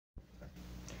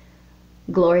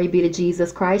Glory be to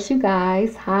Jesus Christ, you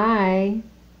guys. Hi.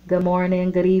 Good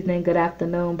morning, good evening, good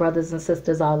afternoon, brothers and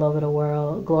sisters all over the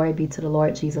world. Glory be to the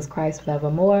Lord Jesus Christ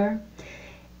forevermore.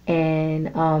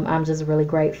 And I'm just really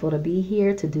grateful to be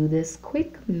here to do this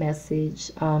quick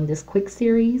message, this quick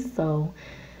series. So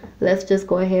let's just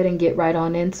go ahead and get right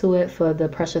on into it for the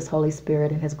precious Holy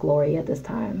Spirit and His glory at this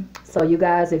time. So you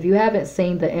guys, if you haven't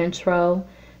seen the intro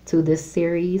to this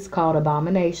series called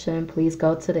OBAMAnation, please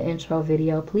go to the intro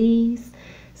video, please,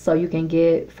 so you can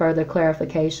get further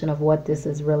clarification of what this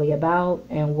is really about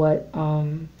and what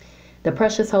the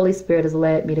precious Holy Spirit has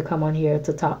led me to come on here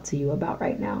to talk to you about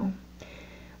right now.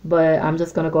 But I'm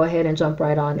just going to go ahead and jump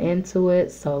right on into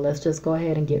it. So let's just go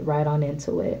ahead and get right on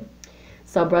into it.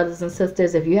 So brothers and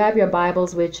sisters, if you have your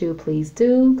Bibles with you, please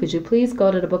do. Could you please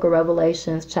go to the book of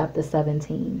Revelations, chapter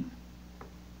 17.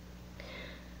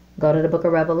 Go to the book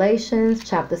of Revelations,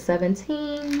 chapter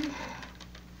 17.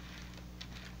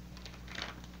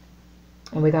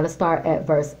 And we're going to start at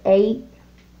verse 8.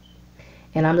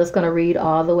 And I'm just going to read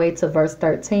all the way to verse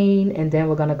 13. And then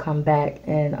we're going to come back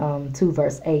and to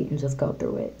verse 8 and just go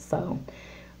through it. So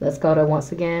let's go to,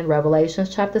 once again,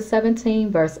 Revelations chapter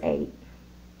 17, verse 8.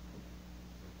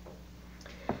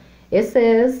 It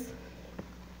says,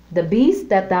 "The beast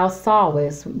that thou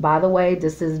sawest," by the way,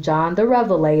 this is John the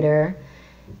Revelator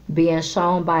being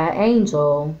shown by an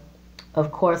angel,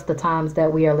 of course, the times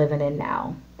that we are living in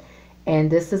now.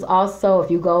 And this is also, if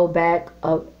you go back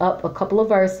up a couple of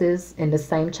verses in the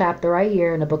same chapter right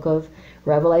here in the book of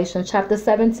Revelation, chapter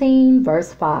 17,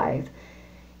 verse 5.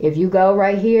 If you go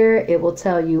right here, it will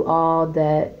tell you all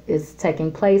that is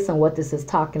taking place and what this is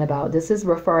talking about. This is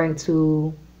referring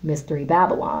to Mystery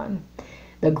Babylon,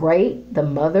 the great, the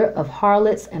mother of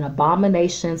harlots and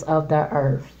abominations of the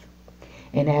earth.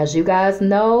 And as you guys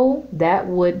know, that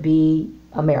would be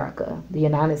America. The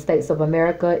United States of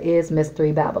America is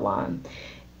Mystery Babylon.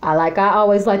 I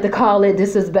always like to call it,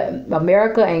 this is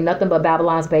America ain't nothing but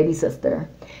Babylon's baby sister.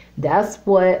 That's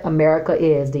what America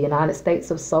is. The United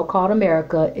States of so-called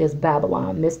America is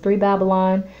Babylon. Mystery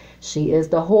Babylon. She is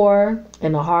the whore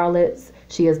and the harlots.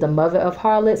 She is the mother of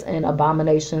harlots and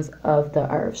abominations of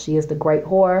the earth. She is the great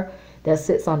whore that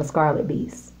sits on the scarlet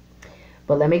beast.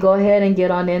 But let me go ahead and get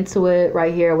on into it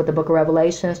right here with the book of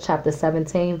Revelations, chapter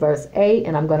 17, verse 8,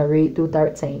 and I'm going to read through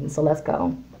 13. So let's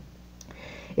go.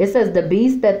 It says, "The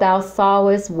beast that thou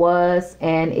sawest was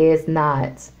and is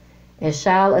not, and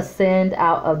shall ascend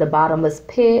out of the bottomless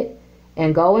pit,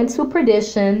 and go into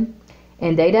perdition,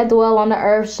 and they that dwell on the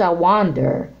earth shall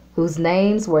wander, whose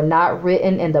names were not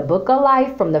written in the book of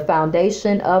life from the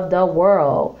foundation of the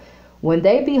world, when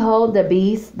they behold the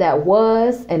beast that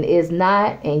was and is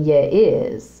not and yet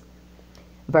is."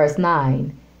 Verse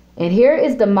 9. "And here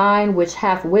is the mind which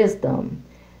hath wisdom.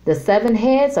 The 7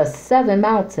 heads are 7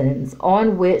 mountains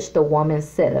on which the woman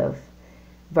sitteth."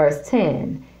 Verse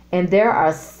 10. "And there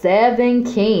are 7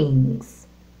 kings.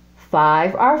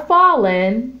 5 are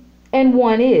fallen, and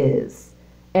 1 is,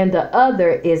 and the other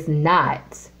is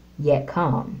not yet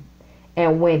come.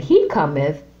 And when he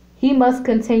cometh, he must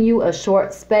continue a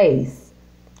short space."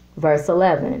 Verse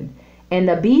 11. And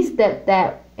the beast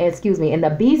and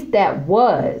the beast that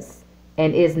was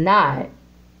and is not,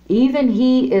 even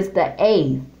he is the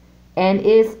 8th, and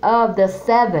is of the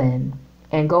 7,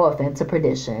 and goeth into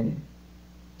perdition."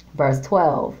 Verse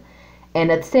 12. "And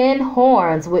the 10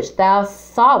 horns which thou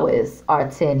sawest are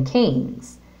 10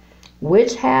 kings,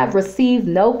 which have received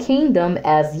no kingdom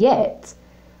as yet,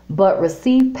 but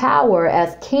receive power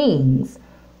as kings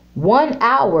 1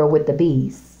 hour with the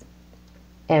beast."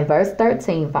 And verse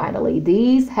 13, finally,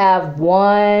 "These have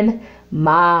one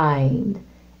mind,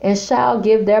 and shall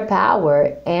give their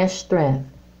power and strength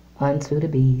unto the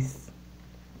beast."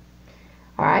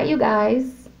 All right, you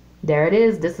guys, there it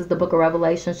is. This is the book of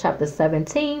Revelation, chapter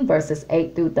 17, verses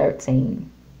 8 through 13.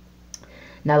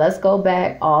 Now let's go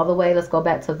back all the way. Let's go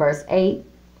back to verse 8.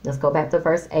 Let's go back to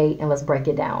verse 8 and let's break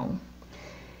it down.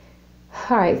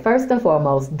 All right, first and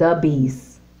foremost, the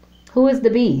beast. Who is the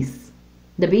beast?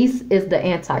 The beast is the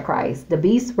Antichrist. The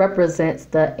beast represents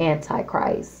the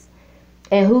Antichrist.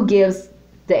 And who gives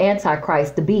the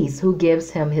Antichrist the beast? Who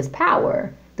gives him his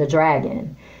power? The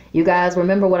dragon. You guys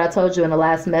remember what I told you in the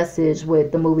last message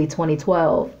with the movie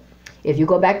 2012. If you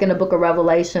go back in the book of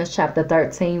Revelation, chapter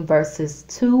 13, verses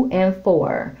 2 and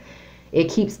 4, it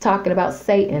keeps talking about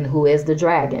Satan, who is the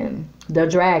dragon. The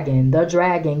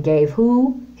dragon gave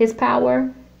who his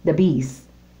power? The beast.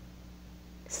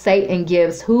 Satan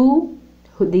gives who?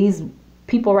 These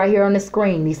people right here on the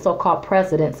screen, these so-called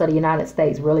presidents of the United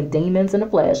States, really demons in the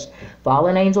flesh,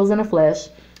 fallen angels in the flesh.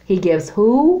 He gives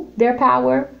who their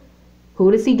power?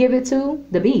 Who does he give it to?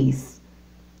 The beast.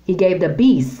 He gave the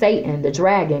beast, Satan, the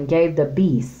dragon, gave the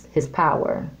beast his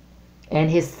power and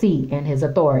his seat and his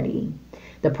authority.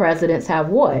 The presidents have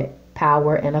what?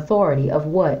 Power and authority of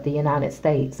what? The United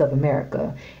States of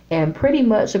America. And pretty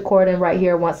much according right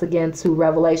here, once again, to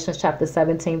Revelation chapter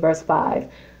 17, verse 5,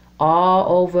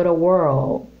 all over the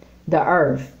world, the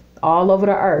earth, all over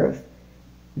the earth,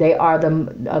 they are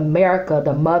the America,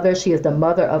 the mother. She is the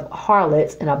mother of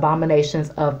harlots and abominations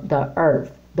of the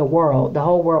earth, the world, the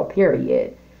whole world,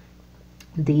 period.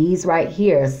 These right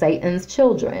here, Satan's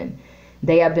children,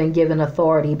 they have been given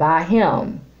authority by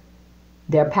him,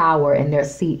 their power and their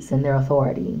seats and their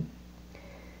authority.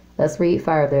 Let's read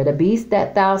further. The beast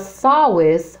that thou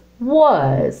sawest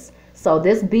was. So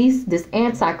this beast, this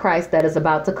Antichrist that is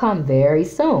about to come very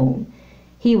soon,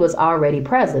 he was already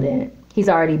president. He's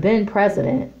already been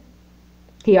president.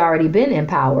 He already been in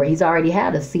power. He's already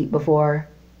had a seat before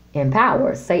in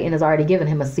power. Satan has already given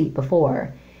him a seat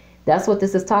before. That's what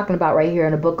this is talking about right here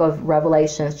in the book of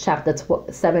Revelation, chapter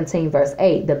 17, verse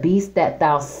 8. The beast that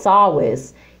thou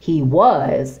sawest, he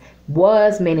was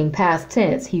meaning past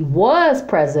tense. He was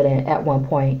president at one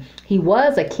point. He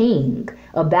was a king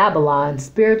of Babylon,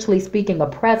 spiritually speaking, a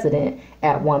president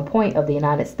at one point of the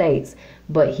United States.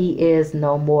 But he is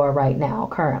no more right now,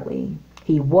 currently.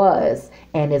 He was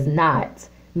and is not,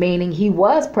 meaning he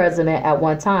was president at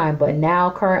one time, but now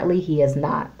currently he is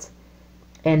not.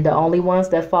 And the only ones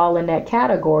that fall in that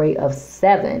category of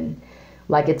 7,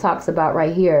 like it talks about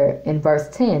right here in verse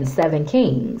 10, 7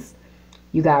 kings.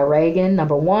 You got Reagan,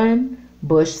 number 1,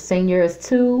 Bush Sr. is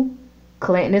 2,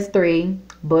 Clinton is 3,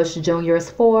 Bush Jr.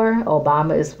 is 4,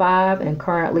 Obama is 5, and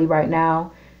currently right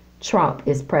now, Trump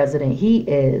is president. He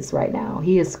is right now.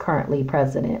 He is currently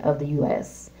president of the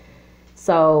U.S.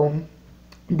 So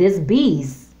this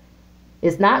beast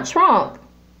is not Trump,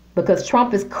 because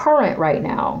Trump is current right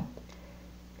now.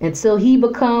 Until he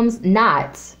becomes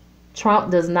not,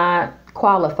 Trump does not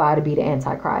qualify to be the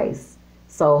Antichrist.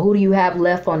 So who do you have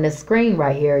left on this screen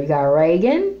right here? You got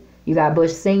Reagan, you got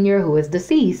Bush Sr., who is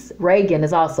deceased. Reagan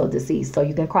is also deceased, so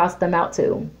you can cross them out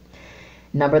too.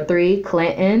 Number 3,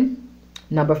 Clinton.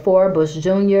 Number 4, Bush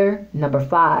Jr. Number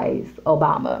 5,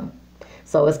 Obama.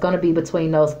 So it's going to be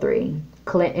between those 3,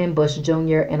 Clinton, Bush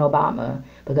Jr., and Obama,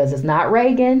 because it's not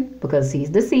Reagan, because he's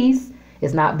deceased.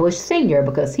 It's not Bush Sr.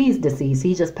 because he's deceased.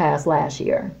 He just passed last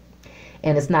year.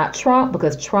 And it's not Trump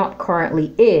because Trump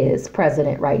currently is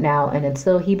president right now. And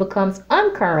until he becomes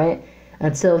uncurrent,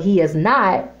 until he is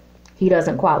not, he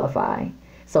doesn't qualify.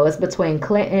 So it's between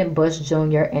Clinton, Bush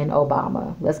Jr., and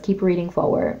Obama. Let's keep reading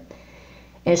forward.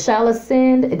 And shall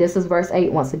ascend, this is verse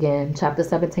 8 once again, chapter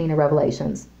 17 of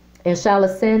Revelations. And shall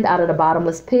ascend out of the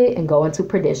bottomless pit and go into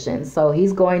perdition. So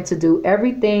he's going to do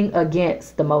everything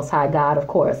against the Most High God, of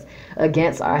course,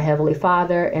 against our Heavenly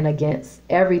Father and against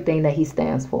everything that he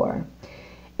stands for.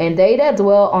 And they that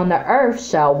dwell on the earth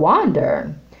shall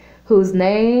wander, whose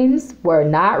names were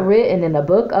not written in the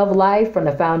book of life from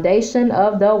the foundation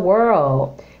of the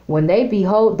world, when they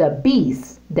behold the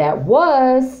beast that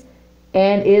was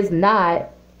and is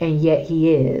not, and yet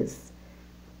he is.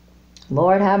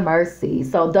 Lord have mercy.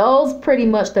 So those pretty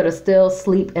much that are still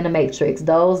asleep in the matrix,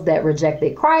 those that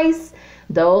rejected Christ,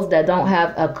 those that don't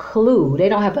have a clue, they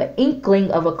don't have an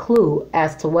inkling of a clue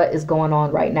as to what is going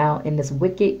on right now in this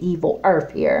wicked, evil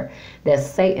earth here that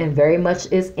Satan very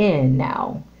much is in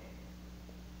now.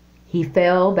 He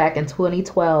fell back in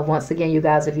 2012. Once again, you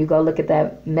guys, if you go look at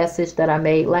that message that I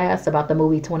made last about the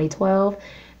movie 2012,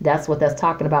 that's what that's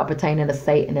talking about pertaining to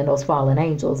Satan and those fallen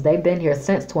angels. They've been here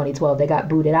since 2012. They got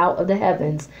booted out of the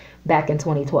heavens back in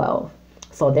 2012.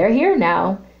 So they're here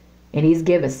now. And he's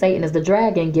given, Satan is the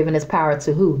dragon, giving his power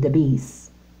to who? The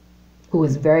beast, who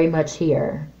is very much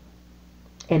here.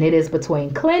 And it is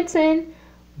between Clinton,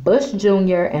 Bush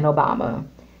Jr., and Obama.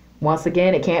 Once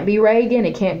again, it can't be Reagan.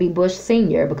 It can't be Bush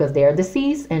Sr. because they're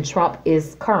deceased and Trump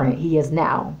is current. He is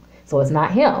now. So it's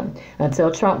not him.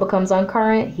 Until Trump becomes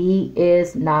uncurrent, he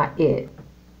is not it.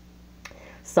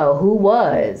 So who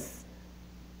was?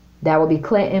 That would be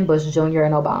Clinton, Bush Jr.,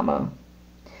 and Obama.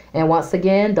 And once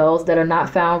again, those that are not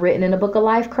found written in the book of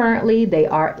life currently, they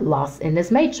are lost in this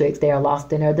matrix. They are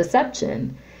lost in their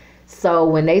deception. So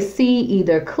when they see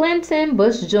either Clinton,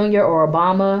 Bush Jr., or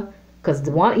Obama, because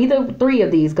either 3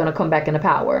 of these going to come back into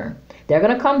power. They're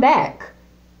going to come back.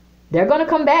 They're going to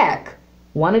come back.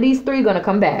 One of these 3 going to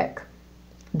come back.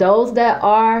 Those that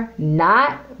are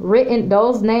not written,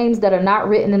 those names that are not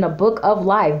written in the book of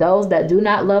life, those that do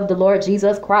not love the Lord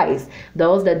Jesus Christ,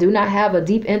 those that do not have a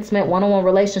deep, intimate, one-on-one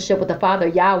relationship with the Father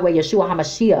Yahweh, Yeshua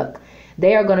Hamashiach,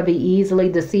 they are going to be easily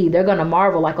deceived. They're going to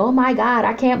marvel like, oh my God,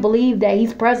 I can't believe that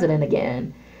he's president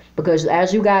again. Because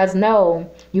as you guys know,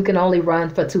 you can only run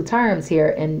for 2 terms here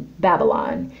in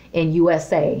Babylon, in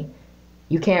USA.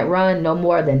 You can't run no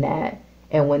more than that.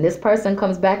 And when this person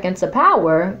comes back into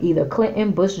power, either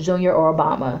Clinton, Bush Jr., or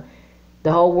Obama,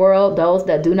 the whole world, those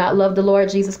that do not love the Lord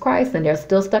Jesus Christ and they're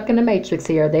still stuck in the matrix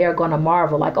here, they are going to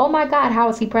marvel like, oh my God, how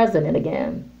is he president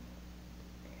again?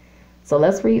 So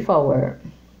let's read forward.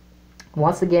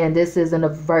 Once again, this is in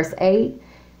verse 8.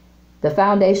 The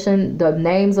foundation, the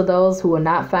names of those who are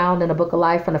not found in the book of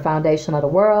life from the foundation of the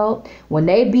world. When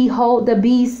they behold the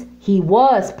beast, he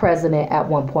was president at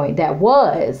one point. That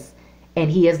was,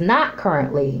 and he is not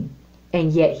currently,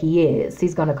 and yet he is.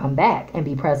 He's going to come back and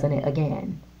be president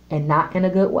again, and not in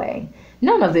a good way.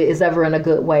 None of it is ever in a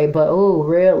good way, but oh,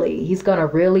 really? He's going to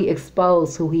really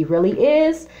expose who he really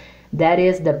is. That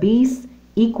is the beast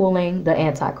equaling the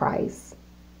Antichrist.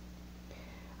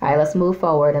 All right, let's move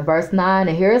forward. In verse 9,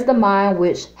 and here is the mind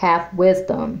which hath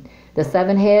wisdom. The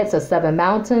 7 heads are 7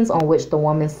 mountains on which the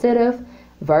woman sitteth.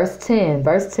 Verse 10.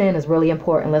 Verse 10 is really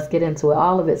important. Let's get into it.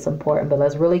 All of it's important, but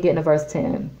let's really get into verse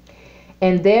 10.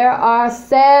 And there are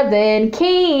 7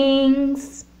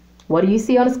 kings. What do you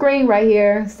see on the screen right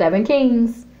here? 7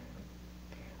 kings.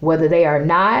 Whether they are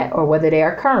not or whether they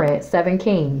are current, 7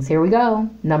 kings. Here we go.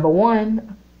 Number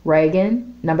 1,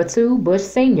 Reagan. Number 2, Bush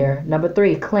Sr. Number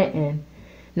 3, Clinton.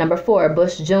 Number 4,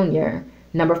 Bush Jr.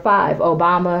 Number 5,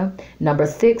 Obama. Number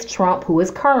 6, Trump, who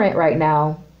is current right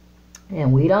now.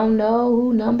 And we don't know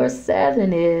who number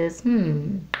 7 is.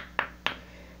 Number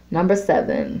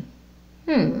 7.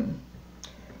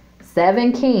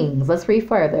 7 kings. Let's read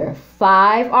further.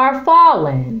 5 are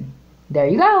fallen. There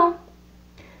you go.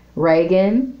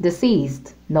 Reagan,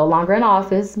 deceased, no longer in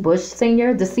office. Bush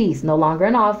Sr., deceased, no longer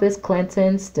in office.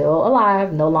 Clinton, still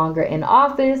alive, no longer in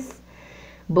office.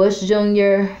 Bush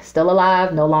Jr., still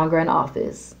alive, no longer in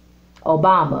office.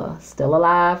 Obama, still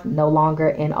alive, no longer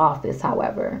in office,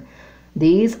 however.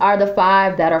 These are the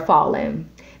 5 that are fallen.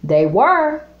 They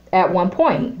were, at one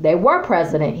point, they were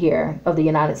president here of the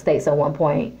United States at one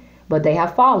point, but they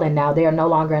have fallen now. They are no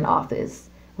longer in office.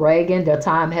 Reagan, their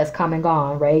time has come and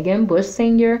gone. Reagan, Bush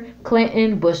Sr.,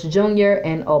 Clinton, Bush Jr.,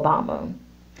 and Obama.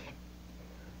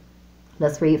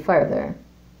 Let's read further.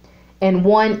 And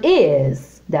one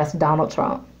is, that's Donald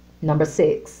Trump, number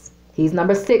 6. He's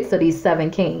number 6 of these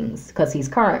 7 kings because he's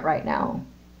current right now.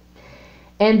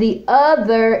 And the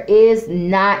other is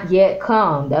not yet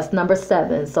come. That's number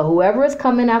 7. So whoever is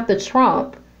coming after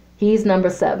Trump, he's number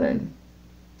 7.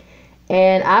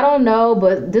 And I don't know,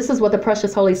 but this is what the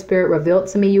precious Holy Spirit revealed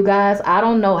to me, you guys. I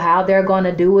don't know how they're going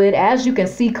to do it. As you can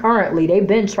see currently, they've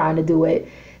been trying to do it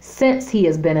since he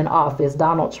has been in office,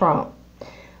 Donald Trump.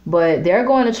 But they're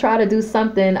going to try to do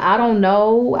something, I don't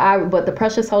know, but the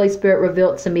precious Holy Spirit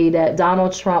revealed to me that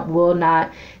Donald Trump will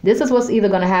not, this is what's either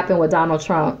going to happen with Donald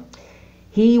Trump.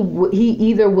 He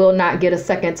either will not get a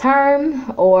second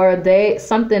term, or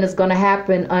something is going to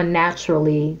happen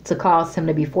unnaturally to cause him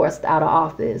to be forced out of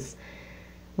office.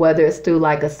 Whether it's through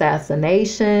like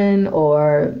assassination,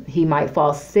 or he might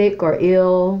fall sick or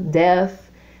ill, death.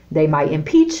 They might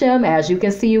impeach him. As you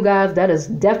can see, you guys, that is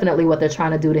definitely what they're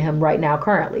trying to do to him right now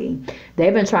currently.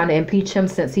 They've been trying to impeach him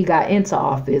since he got into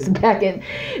office back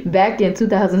in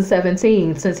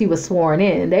 2017, since he was sworn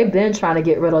in. They've been trying to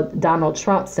get rid of Donald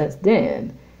Trump since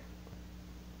then.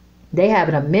 They have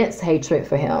an immense hatred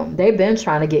for him. They've been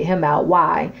trying to get him out.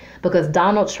 Why? Because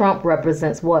Donald Trump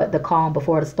represents what? The calm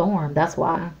before the storm. That's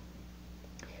why.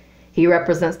 He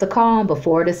represents the calm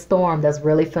before this storm that's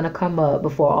really finna come up,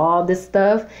 before all this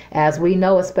stuff, as we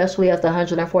know, especially as the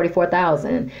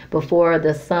 144,000, before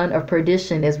the son of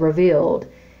perdition is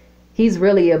revealed. He's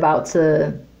really about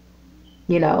to,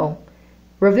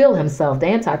 reveal himself, the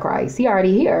Antichrist. He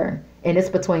already here. And it's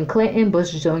between Clinton,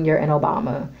 Bush Jr., and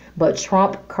Obama. But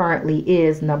Trump currently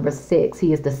is number 6.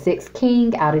 He is the 6th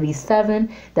king out of these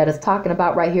 7 that is talking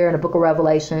about right here in the book of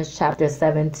Revelations, chapter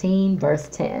 17, verse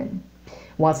 10.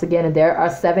 Once again, there are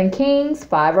 7 kings,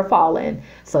 5 are fallen.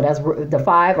 So that's the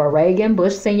 5 are Reagan,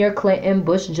 Bush Sr., Clinton,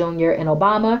 Bush Jr., and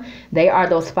Obama. They are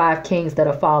those 5 kings that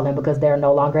are fallen because they're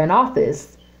no longer in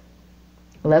office.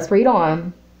 Let's read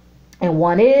on. And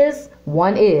one is,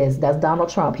 that's Donald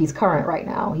Trump. He's current right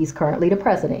now. He's currently the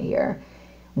president here.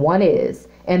 One is.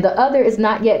 And the other is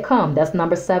not yet come. That's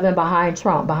number 7 behind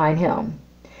Trump, behind him.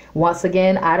 Once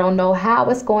again, I don't know how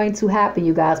it's going to happen,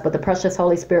 you guys, but the precious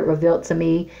Holy Spirit revealed to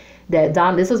me that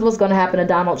this is what's going to happen to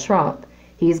Donald Trump.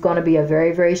 He's going to be a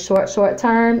very, very short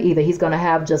term. Either he's going to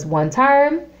have just 1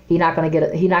 term. He's not going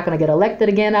to get elected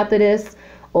again after this,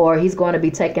 or he's going to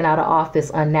be taken out of office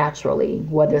unnaturally,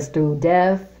 whether it's through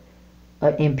death,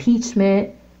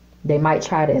 impeachment, They might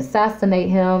try to assassinate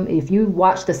him. If you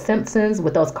watch The Simpsons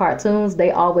with those cartoons,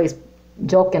 they always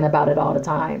joking about it all the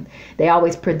time. They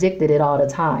always predicted it all the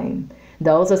time.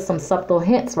 Those are some subtle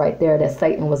hints right there that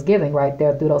Satan was giving right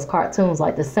there through those cartoons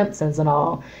like The Simpsons and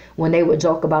all, when they would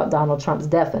joke about Donald Trump's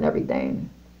death and everything.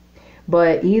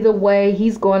 But either way,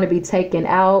 he's going to be taken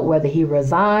out, whether he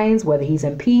resigns, whether he's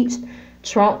impeached.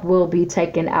 Trump will be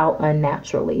taken out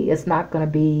unnaturally. It's not going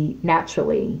to be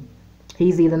naturally.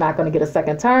 He's either not going to get a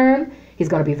second term, he's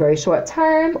going to be very short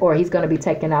term, or he's going to be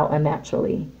taken out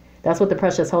unnaturally. That's what the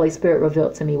precious Holy Spirit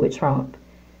revealed to me with Trump.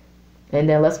 And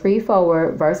then let's read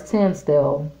forward, verse 10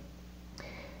 still.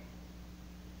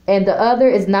 And the other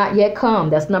is not yet come.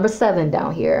 That's number 7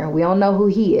 down here. We don't know who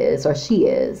he is or she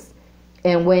is.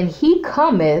 And when he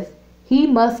cometh, he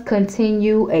must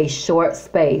continue a short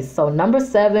space. So number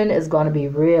 7 is going to be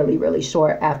really, really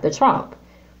short after Trump.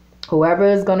 Whoever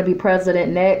is going to be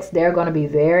president next, they're going to be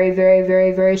very, very,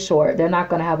 very, very short. They're not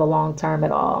going to have a long term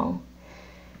at all.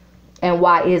 And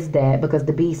why is that? Because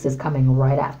the beast is coming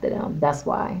right after them. That's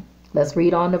why. Let's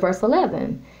read on to verse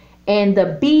 11. And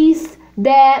the beast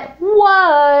that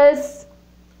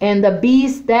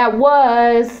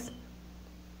was,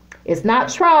 it's not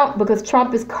Trump, because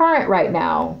Trump is current right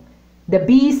now. The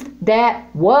beast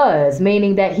that was,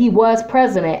 meaning that he was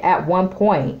president at one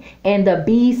point. And the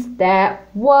beast that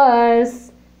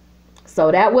was.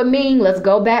 So that would mean, let's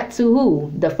go back to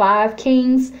who? The 5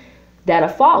 kings that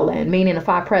have fallen, meaning the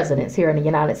 5 presidents here in the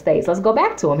United States. Let's go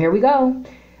back to them. Here we go.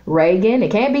 Reagan,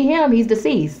 it can't be him. He's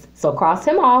deceased. So cross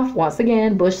him off. Once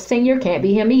again, Bush Sr. can't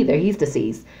be him either. He's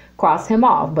deceased. Cross him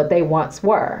off. But they once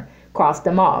were. Cross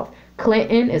them off.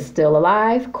 Clinton is still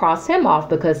alive. Cross him off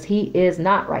because he is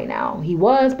not right now. He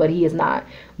was, but he is not.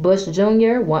 Bush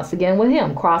Jr., once again with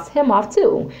him. Cross him off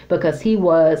too because he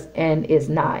was and is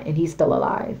not. And he's still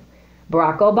alive.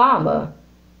 Barack Obama,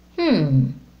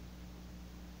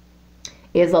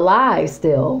 is alive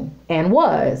still and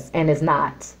was and is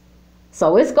not.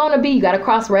 So it's going to be, you got to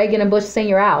cross Reagan and Bush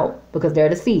Sr. out because they're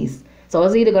deceased. So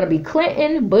it's either going to be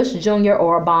Clinton, Bush Jr.,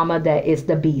 or Obama that is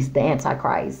the beast, the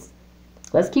Antichrist.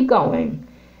 Let's keep going.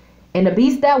 And the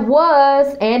beast that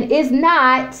was and is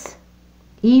not,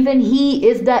 even he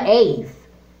is the 8th.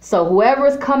 So whoever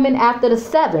is coming after the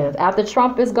 7th, after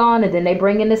Trump is gone, and then they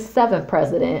bring in the 7th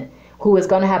president, who is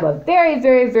going to have a very,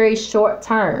 very, very short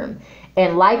term.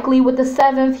 And likely with the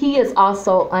 7th, he is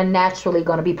also unnaturally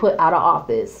going to be put out of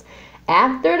office.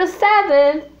 After the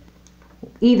 7th,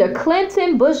 either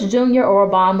Clinton, Bush Jr., or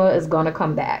Obama is going to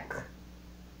come back.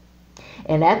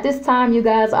 And at this time, you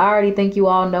guys, I already think you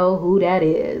all know who that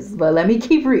is. But let me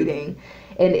keep reading.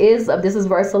 This is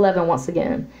verse 11 once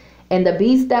again. And the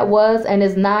beast that was and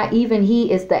is not, even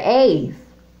he is the 8th,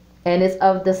 and is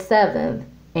of the 7th,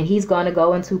 and he's going to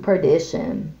go into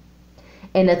perdition.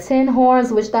 And the 10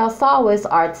 horns which thou sawest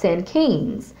are 10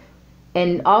 kings.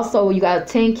 And also you got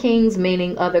 10 kings,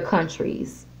 meaning other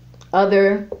countries,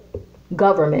 other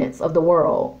governments of the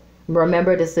world.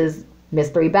 Remember, this is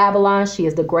Mystery Babylon. She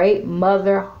is the great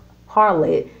mother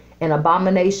harlot and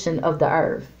abomination of the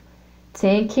earth.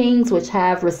 10 kings which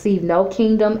have received no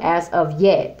kingdom as of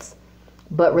yet,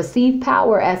 but receive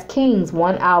power as kings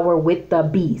 1 hour with the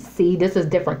beast. See, this is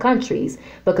different countries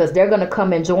because they're going to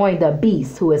come and join the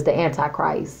beast, who is the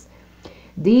Antichrist.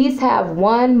 These have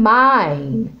one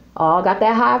mind. All got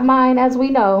that hive mind, as we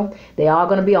know. They all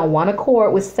going to be on one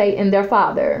accord with Satan, their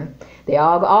father. They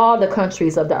all the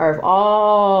countries of the earth,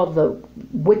 all the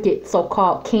wicked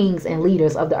so-called kings and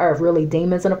leaders of the earth, really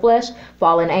demons in the flesh,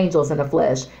 fallen angels in the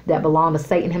flesh that belong to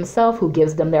Satan himself, who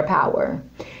gives them their power.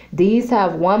 These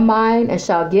have one mind and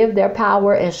shall give their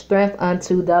power and strength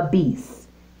unto the beast.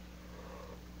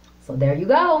 So there you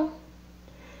go.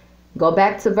 Go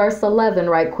back to verse 11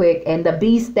 right quick. And the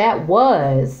beast that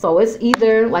was. So it's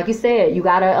either, like you said, you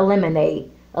got to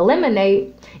eliminate.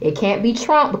 It can't be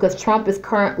Trump because Trump is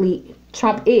currently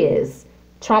president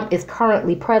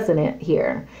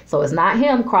here. So it's not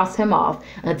him. Cross him off.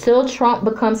 Until Trump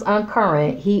becomes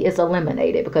uncurrent, he is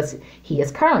eliminated because he is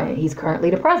current. He's currently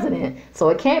the president. So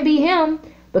it can't be him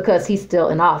because he's still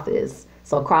in office.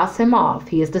 So cross him off.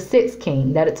 He is the 6th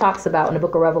king that it talks about in the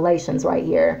book of Revelations right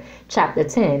here. Chapter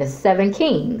 10 is 7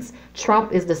 kings.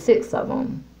 Trump is the 6th of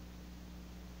them.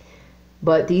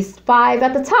 But these 5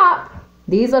 at the top,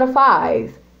 these are the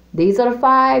 5. These are the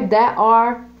 5 that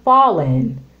are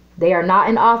fallen. They are not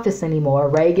in office anymore.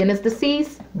 Reagan is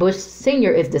deceased. Bush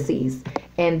Sr. is deceased.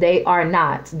 And they are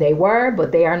not. They were,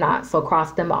 but they are not. So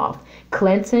cross them off.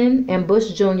 Clinton and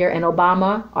Bush Jr. and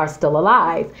Obama are still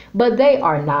alive, but they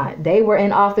are not. They were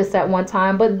in office at one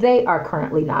time, but they are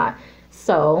currently not.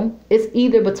 So it's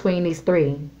either between these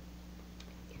 3.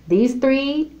 These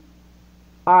 3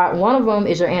 one of them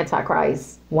is your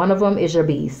Antichrist. One of them is your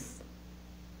beast.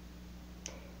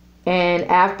 And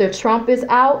after Trump is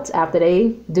out, after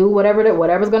they do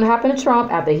whatever's going to happen to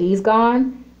Trump, after he's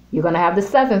gone, you're going to have the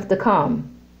seventh to come.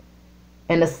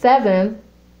 And the seventh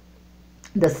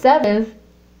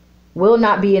will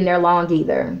not be in there long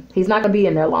either. He's not going to be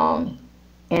in there long.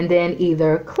 And then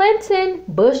either Clinton,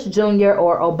 Bush Jr.,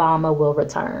 or Obama will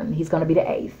return. He's going to be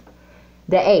the eighth.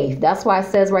 The eighth. That's why it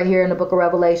says right here in the book of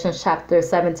Revelation, chapter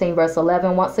 17, verse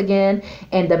 11, once again,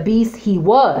 and the beast he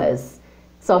was.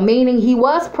 So meaning he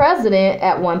was president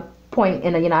at one point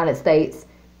in the United States,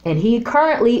 and he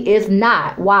currently is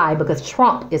not. Why? Because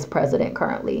Trump is president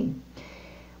currently.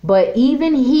 But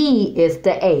even he is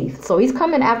the eighth. So he's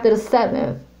coming after the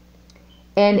seventh.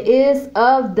 And is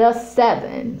of the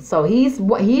seven. So he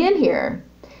in here.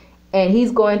 And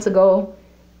he's going to go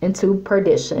into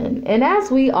perdition. And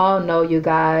as we all know, you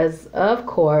guys, of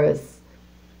course,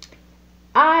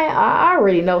 I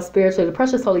already know spiritually. The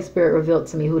precious Holy Spirit revealed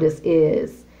to me who this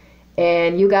is.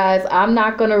 And you guys, I'm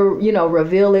not going to,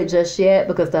 reveal it just yet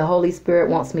because the Holy Spirit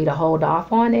wants me to hold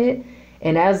off on it.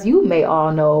 And as you may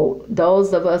all know,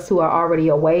 those of us who are already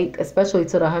awake, especially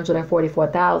to the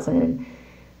 144,000,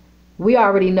 we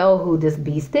already know who this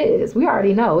beast is. We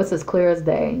already know. It's as clear as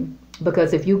day.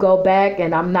 Because if you go back,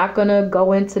 and I'm not going to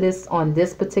go into this on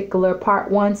this particular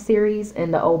part 1 series in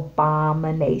the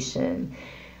OBAMAnation.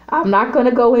 I'm not going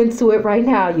to go into it right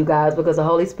now, you guys, because the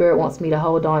Holy Spirit wants me to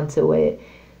hold on to it.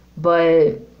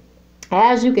 But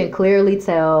as you can clearly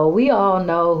tell, we all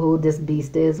know who this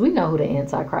beast is. We know who the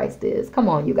Antichrist is. Come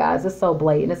on, you guys. It's so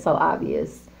blatant. It's so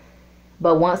obvious.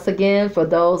 But once again, for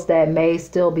those that may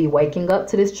still be waking up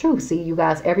to this truth, see, you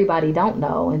guys, everybody don't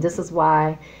know. And this is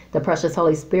why the precious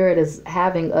Holy Spirit is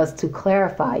having us to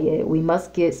clarify it. We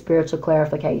must get spiritual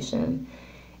clarification.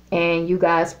 And you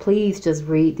guys, please just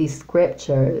read these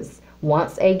scriptures.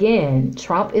 Once again,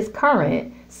 Trump is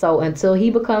current. So until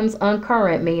he becomes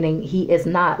uncurrent, meaning he is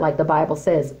not, like the Bible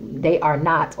says, they are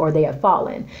not, or they have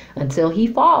fallen. Until he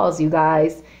falls, you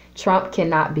guys, Trump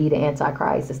cannot be the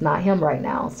Antichrist. It's not him right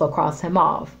now. So cross him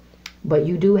off. But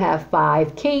you do have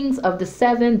 5 kings of the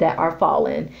 7 that are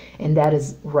fallen. And that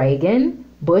is Reagan,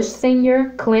 Bush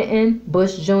Sr., Clinton,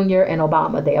 Bush Jr., and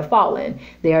Obama. They have fallen.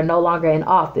 They are no longer in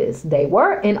office. They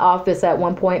were in office at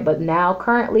one point, but now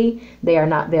currently they are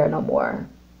not there no more.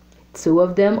 2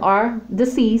 of them are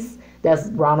deceased. That's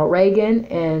Ronald Reagan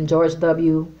and George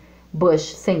W. Bush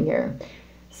Sr.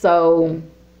 So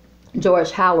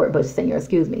George Howard Bush Sr.,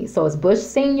 excuse me. So it's Bush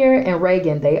Sr. and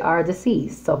Reagan. They are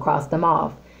deceased. So cross them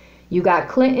off. You got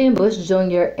Clinton, Bush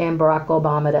Jr., and Barack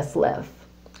Obama that's left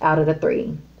out of the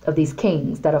 3 of these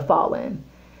kings that have fallen.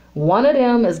 One of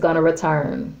them is going to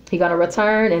return. He's going to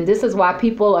return, and this is why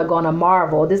people are going to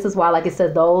marvel. This is why, like it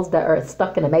says, those that are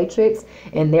stuck in the matrix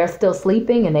and they're still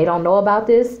sleeping and they don't know about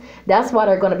this, that's why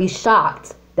they're going to be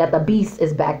shocked that the beast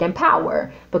is back in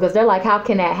power. Because they're like, how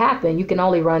can that happen? You can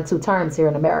only run 2 terms here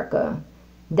in America.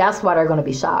 That's why they're going to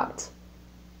be shocked.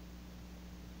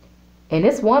 And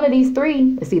it's one of these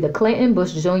 3. It's either Clinton,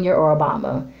 Bush Jr., or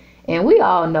Obama. And we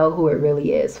all know who it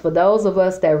really is. For those of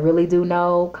us that really do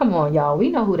know, come on, y'all. We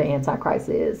know who the Antichrist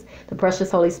is. The precious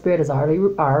Holy Spirit has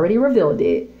already revealed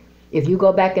it. If you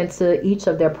go back into each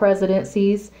of their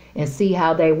presidencies and see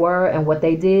how they were and what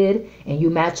they did, and you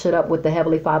match it up with the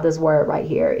Heavenly Father's word right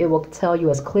here, it will tell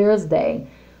you as clear as day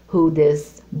who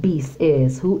this beast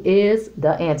is, who is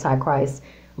the Antichrist.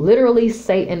 Literally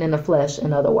Satan in the flesh,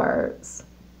 in other words.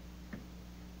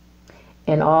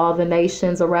 And all the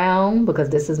nations around, because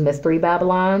this is Mystery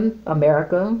Babylon,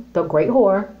 America, the great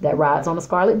whore that rides on the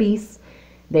scarlet beast,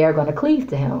 they are going to cleave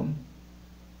to him.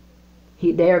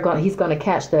 He's going to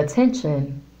catch the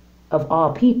attention of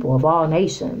all people, of all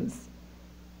nations.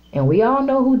 And we all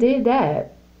know who did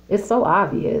that. It's so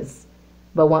obvious.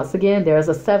 But once again, there's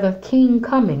a 7th king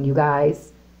coming, you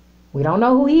guys. We don't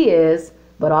know who he is,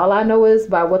 but all I know is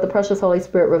by what the precious Holy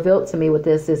Spirit revealed to me with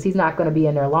this is he's not going to be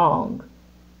in there long.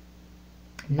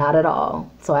 Not at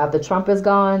all. So after Trump is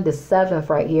gone, the 7th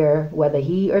right here, whether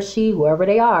he or she, whoever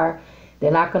they are, they're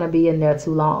not going to be in there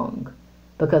too long.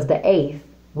 Because the 8th,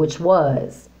 which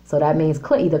was, so that means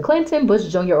either Clinton, Bush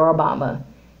Jr., or Obama,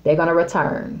 they're going to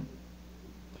return.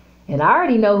 And I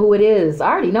already know who it is. I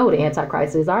already know who the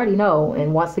Antichrist is. I already know.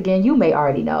 And once again, you may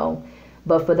already know.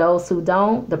 But for those who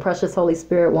don't, the precious Holy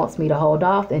Spirit wants me to hold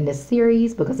off in this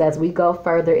series, because as we go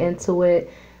further into it,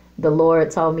 the Lord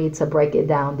told me to break it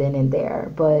down then and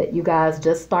there. But you guys,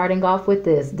 just starting off with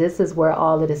this is where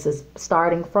all of this is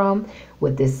starting from,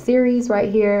 with this series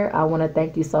right here. I want to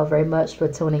thank you so very much for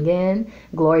tuning in.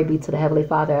 Glory be to the Heavenly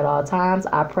Father at all times.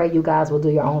 I pray you guys will do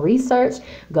your own research,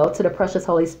 go to the precious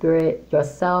Holy Spirit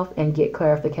yourself, and get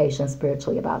clarification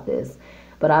spiritually about this.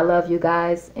 But I love you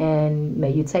guys, and may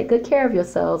you take good care of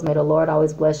yourselves. May the Lord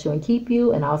always bless you and keep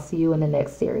you, and I'll see you in the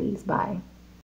next series. Bye.